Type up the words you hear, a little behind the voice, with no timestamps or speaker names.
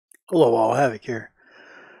Hello all, Havoc here.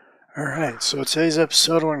 Alright, so today's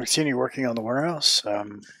episode we're going to continue working on the warehouse.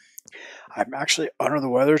 I'm actually under the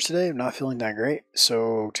weather today, I'm not feeling that great,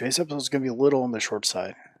 so today's episode is going to be a little on the short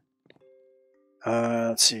side.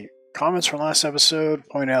 Let's see, comments from last episode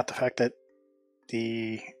pointed out the fact that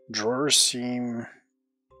the drawers seem,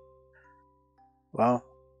 well,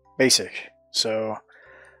 basic. So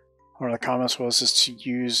one of the comments was just to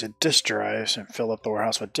use disk drives and fill up the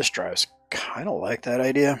warehouse with disk drives. Kind of like that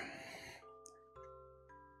idea.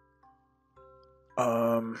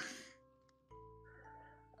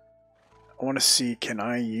 I want to see, can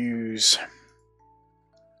I use,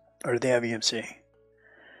 or do they have EMC?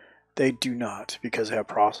 They do not, because they have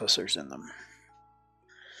processors in them.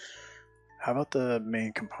 How about the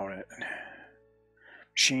main component?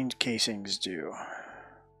 Machined casings do.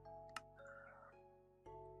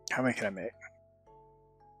 How many can I make?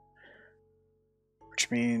 Which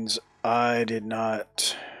means I did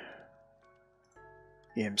not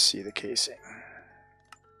EMC the casing,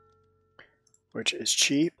 which is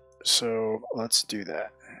cheap, so let's do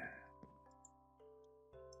that.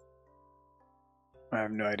 I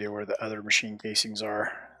have no idea where the other machine casings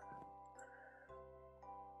are.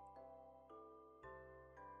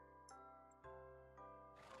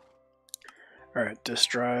 Alright, disk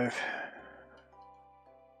drive.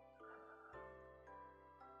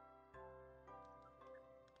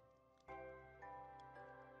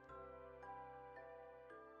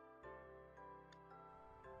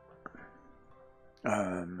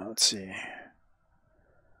 Let's see.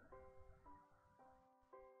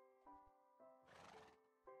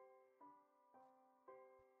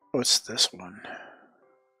 What's this one?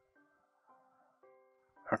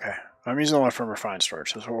 Okay, I'm using the one from Refined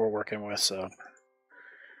Storage. That's what we're working with, so.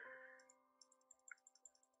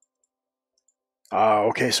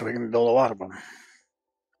 Okay, so we can build a lot of them.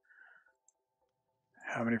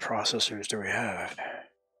 How many processors do we have?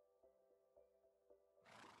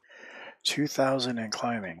 2,000 and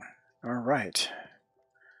climbing. Alright.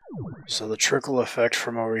 So the trickle effect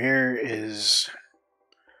from over here is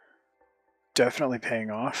definitely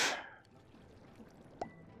paying off.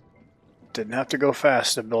 Didn't have to go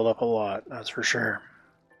fast to build up a lot, that's for sure.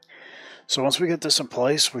 So once we get this in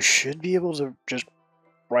place, we should be able to just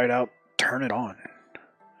right out turn it on.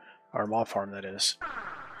 Our mob farm, that is.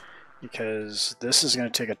 Because this is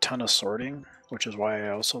going to take a ton of sorting, which is why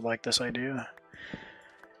I also like this idea.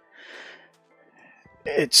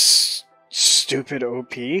 It's stupid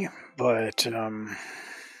OP, but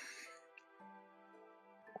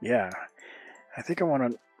yeah, I think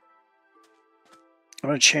I'm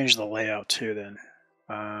gonna change the layout too. Then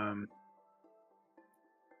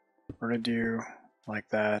we're gonna do like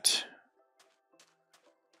that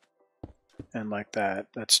and like that.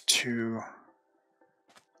 That's two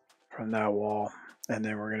from that wall, and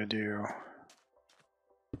then we're gonna do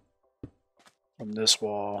from this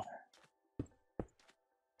wall.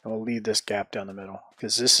 We'll leave this gap down the middle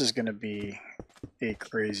because this is going to be a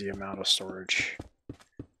crazy amount of storage.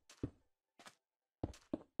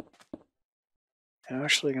 I'm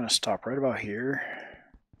actually going to stop right about here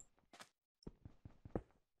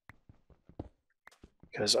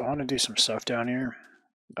because I want to do some stuff down here.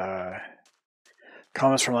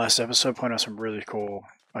 Comments from last episode point out some really cool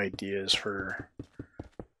ideas for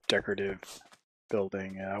decorative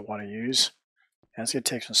building I want to use, and it's going to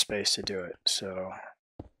take some space to do it. So.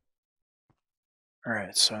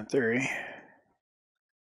 Alright, so in theory,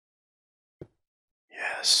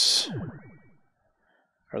 yes.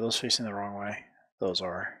 Are those facing the wrong way? Those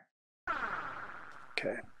are.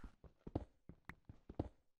 Okay.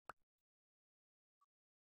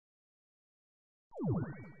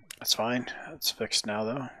 That's fine. That's fixed now,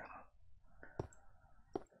 though.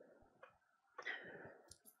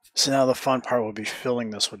 So now the fun part will be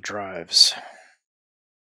filling this with drives.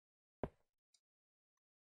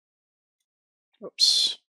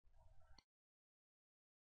 Oops.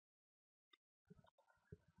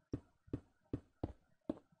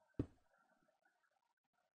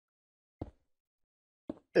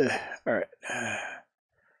 Alright.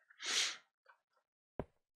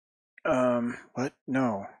 What?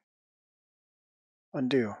 No.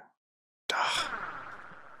 Undo. Ugh.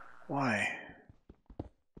 Why?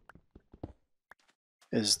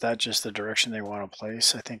 Is that just the direction they want to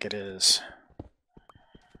place? I think it is.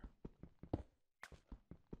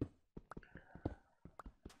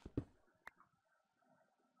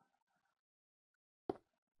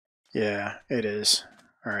 Yeah, it is.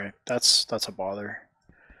 Alright, that's a bother.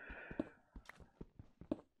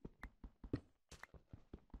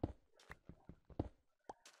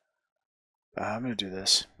 I'm gonna do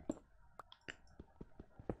this.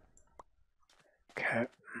 Okay.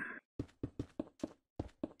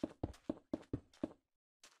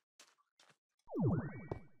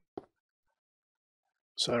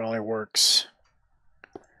 So it only works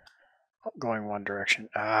going one direction.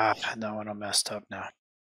 Ah, that one I messed up now.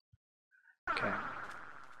 Okay.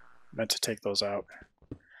 Meant to take those out.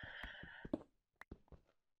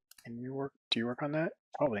 Can you work? Do you work on that?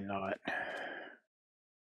 Probably not.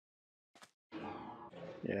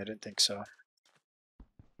 Yeah, I didn't think so.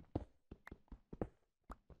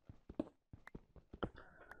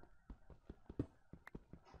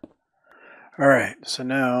 Alright, so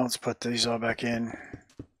now let's put these all back in.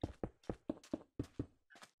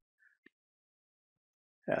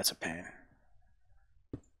 That's a pain.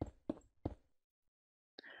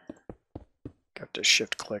 Got to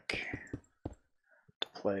shift click to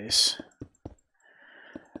place.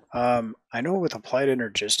 I know with applied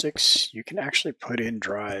energistics, you can actually put in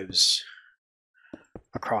drives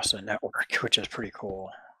across the network, which is pretty cool.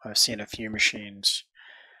 I've seen a few machines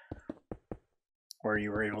where you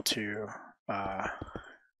were able to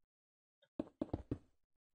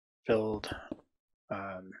build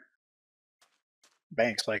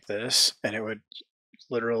banks like this, and it would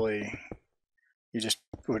literally, you just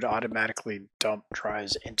would automatically dump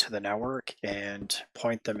drives into the network and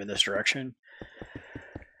point them in this direction,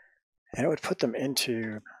 and it would put them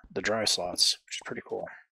into the drive slots, which is pretty cool.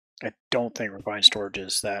 I don't think refined storage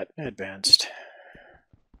is that advanced.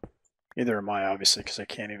 Neither am I, obviously, because I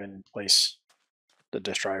can't even place the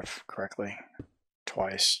disk drive correctly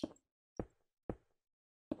twice.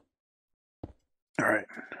 All right.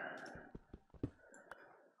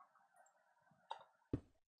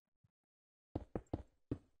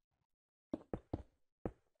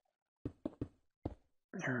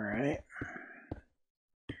 All right.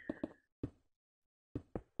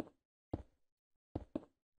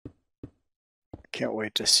 Can't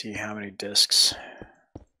wait to see how many disks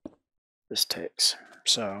this takes.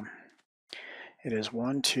 So it is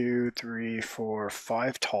 1, 2, 3, 4,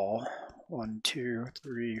 5 tall. 1, 2,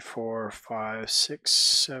 3, 4, 5, 6,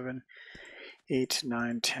 7, 8,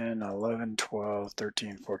 9, 10, 11, 12,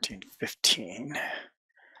 13, 14, 15.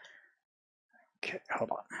 Okay,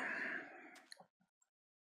 hold on.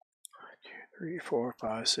 1, 2, 3, 4,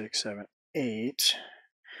 5, 6, 7, 8.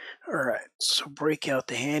 All right, so break out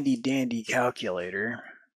the handy dandy calculator.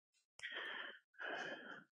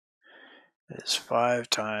 It's 5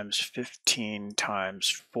 times 15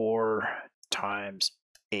 times 4 times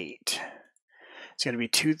 8. It's going to be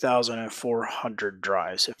 2,400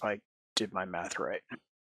 drives if I did my math right.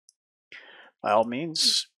 By all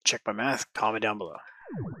means, check my math, comment down below.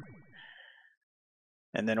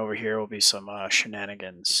 And then over here will be some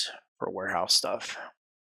shenanigans for warehouse stuff.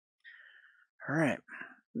 All right,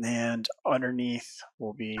 and underneath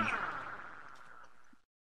will be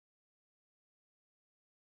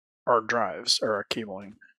our drives, or our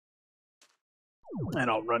cabling.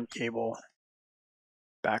 And I'll run cable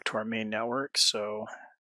back to our main network, so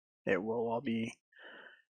it will all be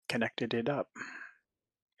connected it up.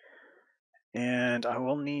 And I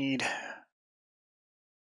will need,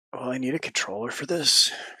 will I need a controller for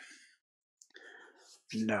this?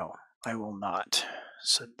 No, I will not.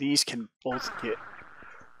 So these can both get,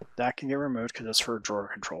 that can get removed because that's for a drawer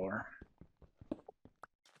controller.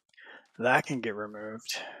 That can get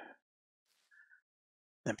removed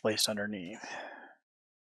and placed underneath.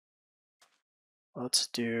 Let's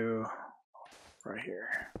do right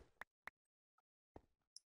here.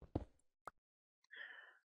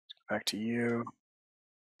 Back to you.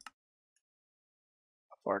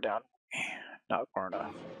 Far down. Not far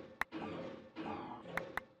enough.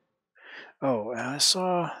 Oh, and I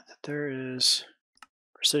saw that there is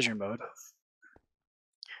precision mode.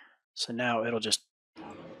 So now it'll just,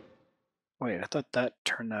 wait, I thought that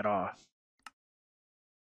turned that off.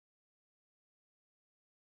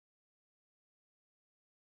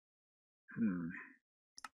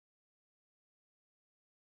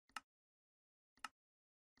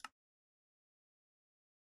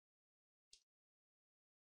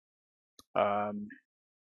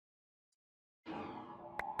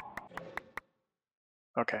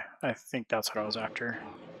 Okay, I think that's what I was after.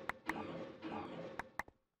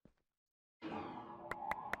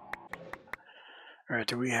 All right,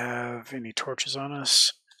 do we have any torches on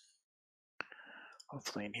us?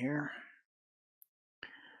 Hopefully in here.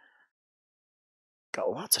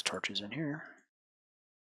 Got lots of torches in here.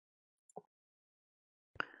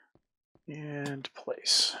 And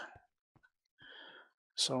place.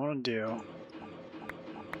 So I want to do,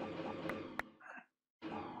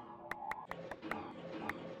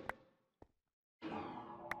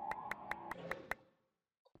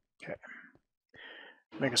 okay,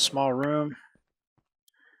 make a small room,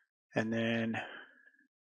 and then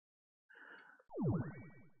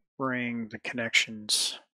bring the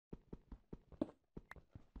connections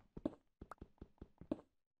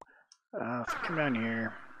If we come down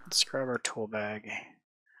here, let's grab our tool bag.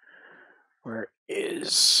 Where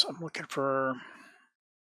is, I'm looking for a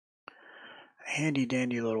handy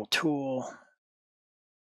dandy little tool.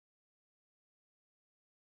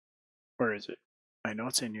 Where is it? I know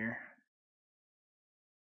it's in here.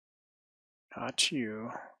 Not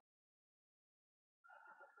you.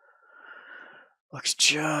 Looks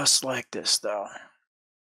just like this though.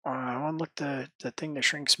 I want to look the thing that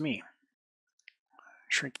shrinks me.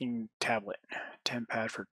 Shrinking tablet.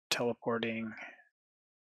 Tempad for teleporting.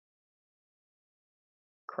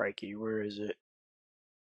 Crikey, where is it?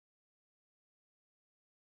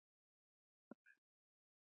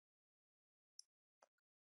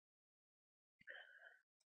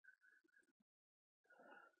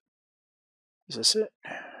 Is this it?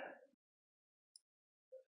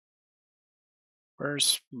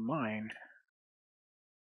 Where's mine?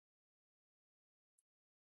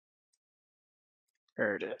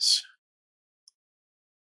 There it is.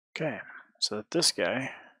 Okay, so this guy,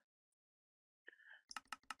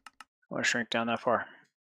 I want to shrink down that far.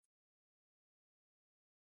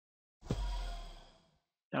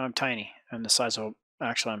 Now I'm tiny. I'm the size of,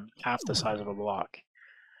 actually I'm half the size of a block.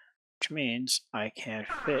 Which means I can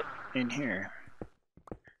fit in here.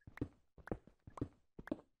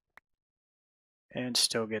 And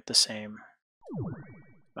still get the same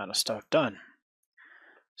amount of stuff done.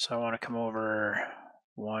 So I want to come over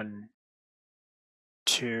 1,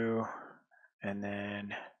 2, and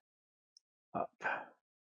then up.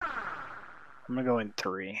 I'm gonna go in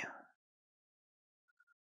 3.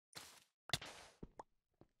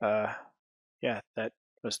 Yeah, that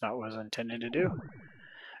was not what I was intended to do.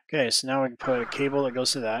 Okay, so now we can put a cable that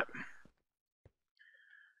goes to that.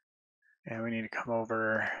 And we need to come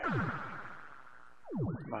over,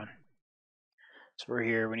 come on. So we're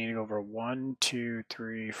here, we need to go over 1, 2,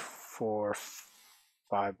 3, 4,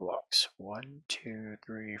 5 blocks. 1, 2,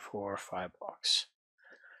 3, 4, 5 blocks.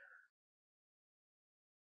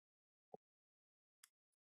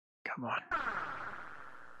 Come on.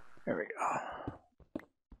 There we go.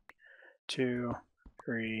 2,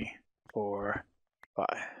 3, 4, 5.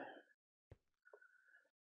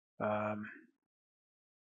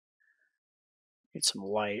 Need some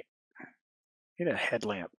light. Need a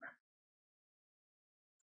headlamp.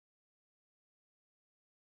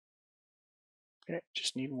 Okay,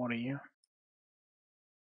 just need one of you.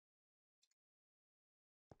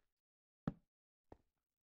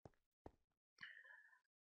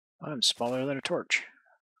 I'm smaller than a torch.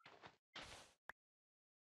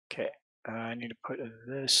 Okay, I need to put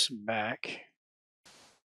this back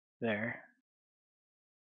there.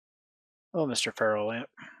 Oh, Mr. Ferro lamp.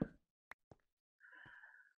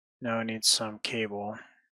 Now I need some cable.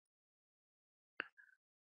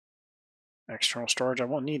 External storage, I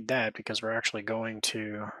won't need that because we're actually going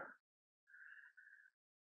to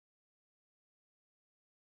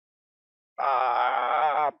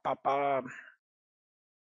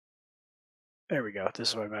there we go. This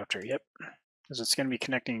is what I'm after. Yep. Because it's going to be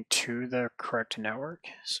connecting to the correct network.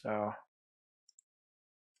 So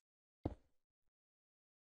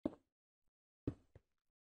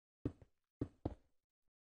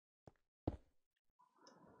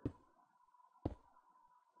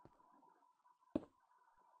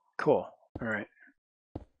cool. All right.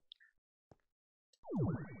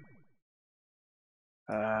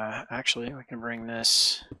 Actually, we can bring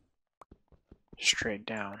this straight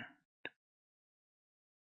down.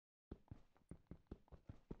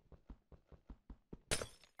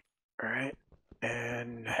 All right,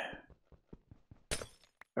 and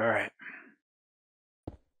all right.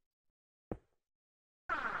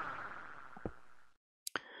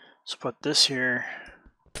 Let's put this here.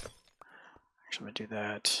 Actually, I'm gonna do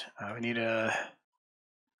that. We need a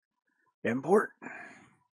import.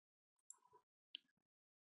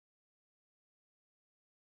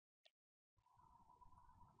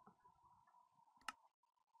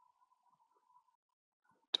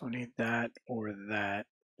 Don't need that or that.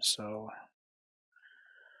 So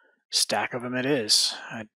stack of them it is.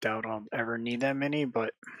 I doubt I'll ever need that many,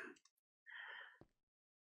 but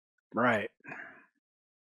right.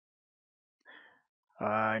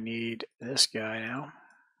 I need this guy now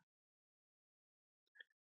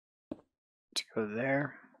to go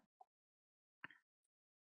there.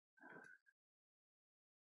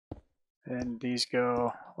 And these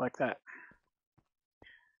go like that.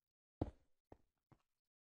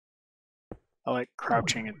 I like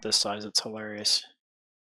crouching at this size, it's hilarious.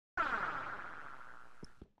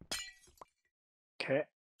 Okay.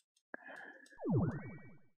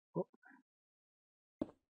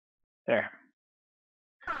 There.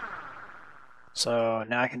 So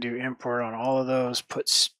now I can do import on all of those, put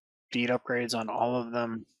speed upgrades on all of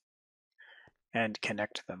them and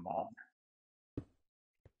connect them all.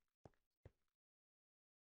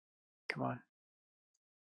 Come on.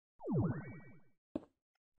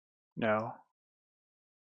 No.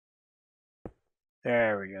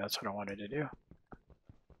 There we go. That's what I wanted to do.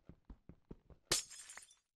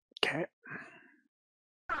 Okay.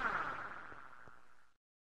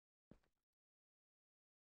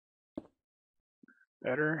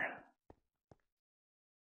 Better.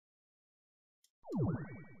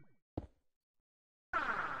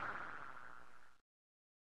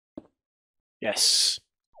 Yes.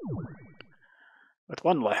 With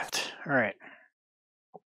one left. All right.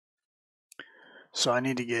 So I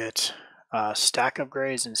need to get stack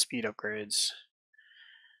upgrades and speed upgrades.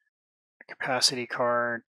 A capacity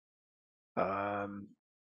card.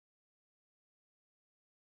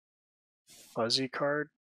 Fuzzy card.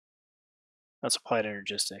 That's applied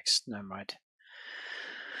energistics. Never mind.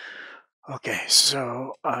 Okay,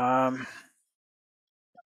 so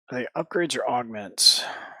the upgrades or augments.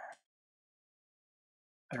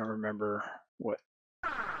 I don't remember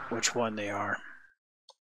which one they are.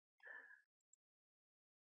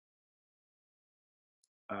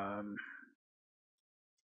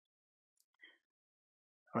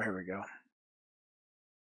 Oh, here we go.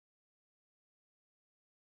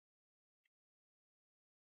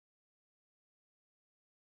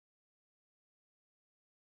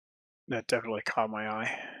 That definitely caught my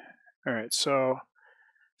eye. All right, so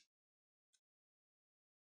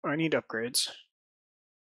I need upgrades.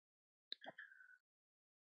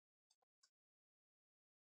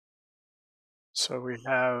 So we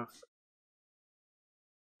have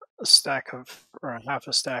a stack of, or half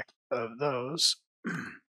a stack of those.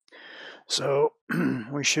 So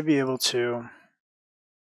we should be able to,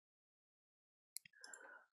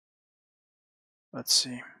 let's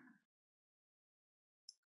see.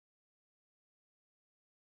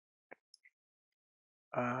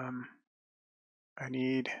 I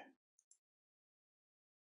need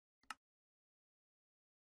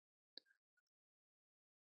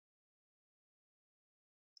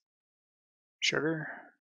sugar.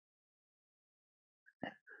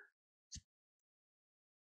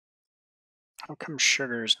 How come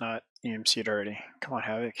sugar is not EMC'd already? Come on,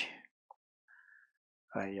 Havoc.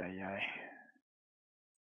 Ay, ay, ay.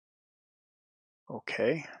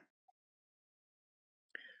 Okay.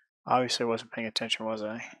 Obviously I wasn't paying attention, was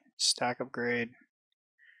I? Stack upgrade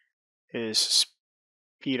is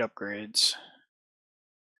speed upgrades.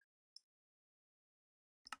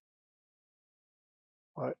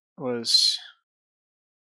 What was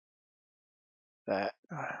that?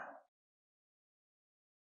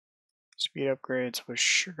 Speed upgrades was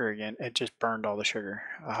sugar again. It just burned all the sugar.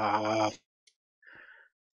 I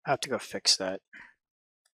have to go fix that.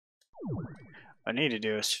 What I need to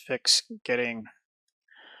do is fix getting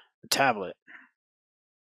the tablet.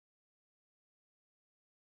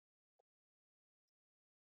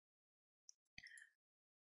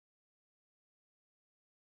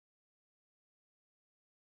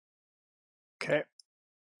 Okay.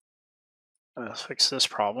 Let's fix this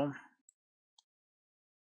problem.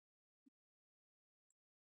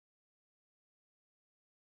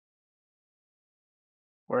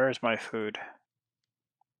 Where is my food?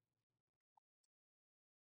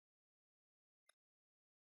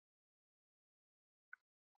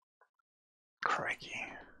 Crikey.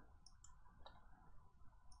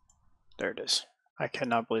 There it is. I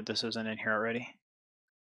cannot believe this isn't in here already.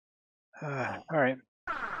 Alright.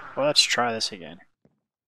 Well, let's try this again.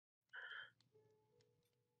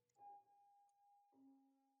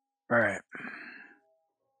 Alright.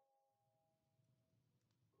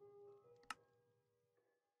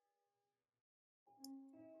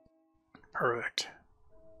 Perfect.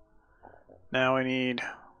 Now we need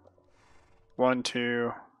 1,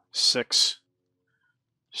 2, 6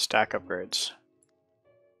 stack upgrades.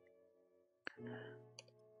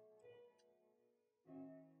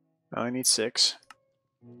 I only need 6.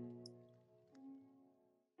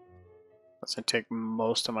 That's gonna take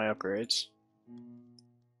most of my upgrades.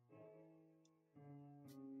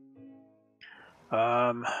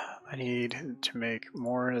 I need to make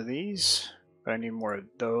more of these, but I need more of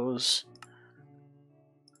those.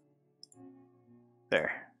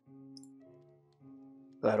 There.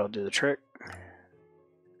 That'll do the trick.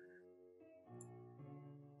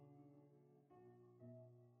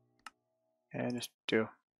 And just do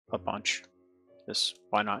a bunch. Just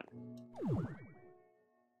why not?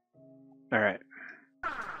 Alright.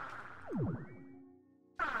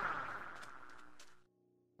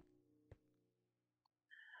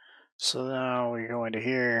 So now we go into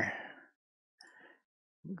here.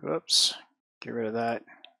 Whoops. Get rid of that.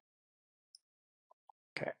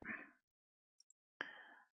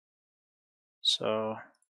 So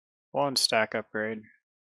 1 stack upgrade,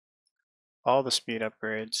 all the speed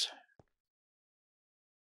upgrades.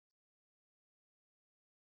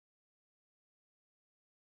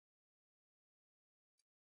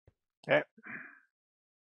 Okay.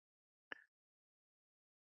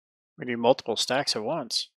 We do multiple stacks at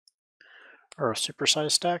once. Or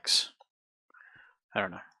supersized stacks? I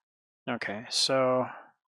don't know. Okay, so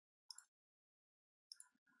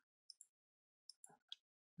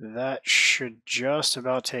that should just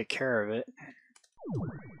about take care of it.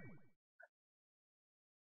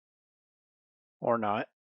 Or not.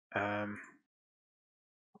 Now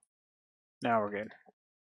we're good.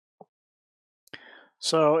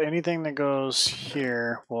 So anything that goes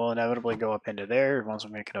here will inevitably go up into there once we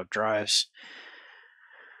make enough drives.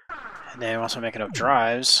 And then once I make enough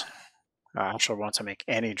drives, actually once I make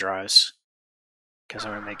any drives, because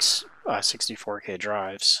I'm going to make 64K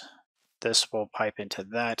drives, this will pipe into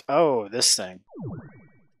that. Oh, this thing.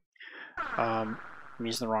 I'm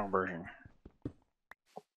using the wrong version.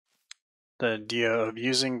 The idea of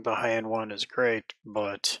using the high-end one is great,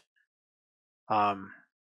 but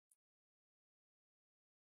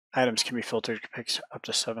items can be filtered to pick up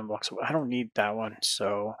to 7 blocks away. I don't need that one,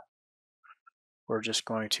 so we're just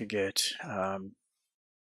going to get, what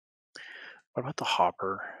about the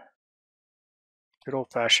hopper? Good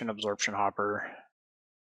old-fashioned absorption hopper.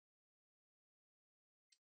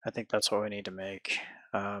 I think that's what we need to make.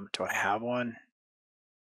 Do I have one?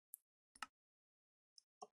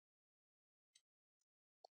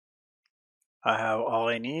 I have all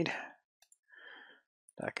I need.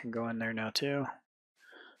 That can go in there now too.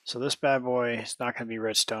 So this bad boy is not going to be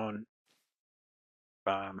redstone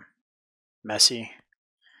messy.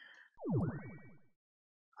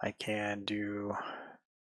 I can do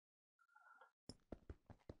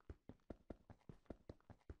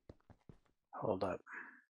hold up.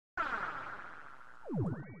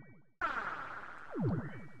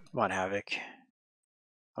 Come on, Havoc.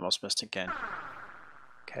 Almost missed again.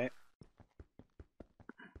 Okay.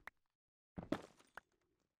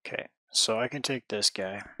 Okay, so I can take this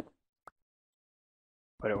guy,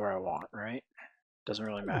 put it where I want, right? Doesn't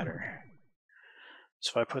really matter.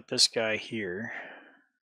 So if I put this guy here,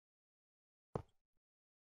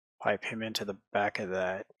 pipe him into the back of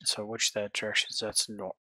that. So which that direction is? That's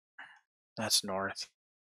north. That's north.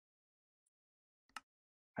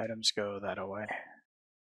 Items go that away.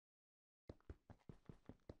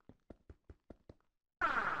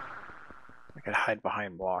 I could hide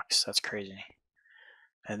behind blocks. That's crazy.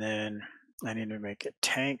 And then I need to make a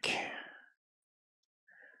tank.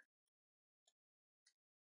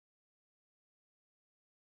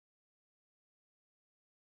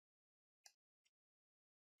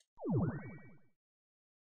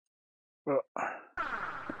 Oh.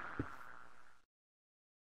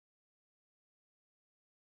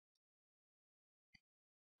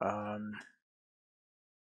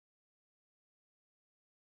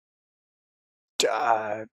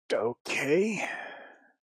 Okay.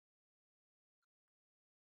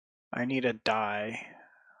 I need a dye.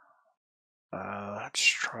 Let's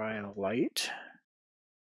try a light.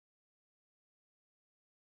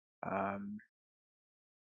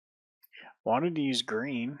 Wanted to use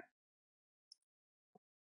green.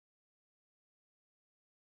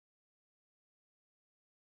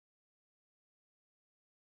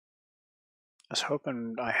 I was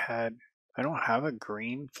hoping I don't have a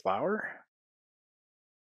green flower.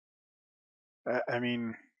 I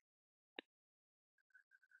mean,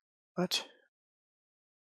 what?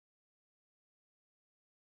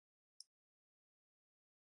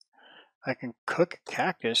 I can cook a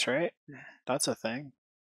cactus, right? That's a thing.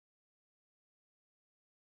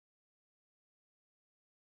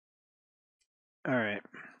 Alright.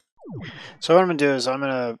 So what I'm going to do is I'm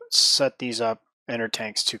going to set these up, enter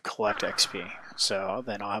tanks, to collect XP. So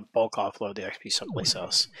then I'll have bulk offload the XP someplace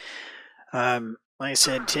else. Like I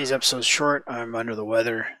said, today's episode's short. I'm under the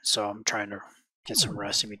weather, so I'm trying to get some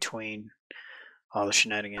rest in between all the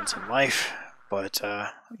shenanigans in life. But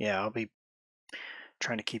yeah, I'll be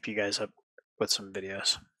trying to keep you guys up with some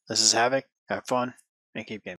videos. This is Havoc. Have fun and keep gaming.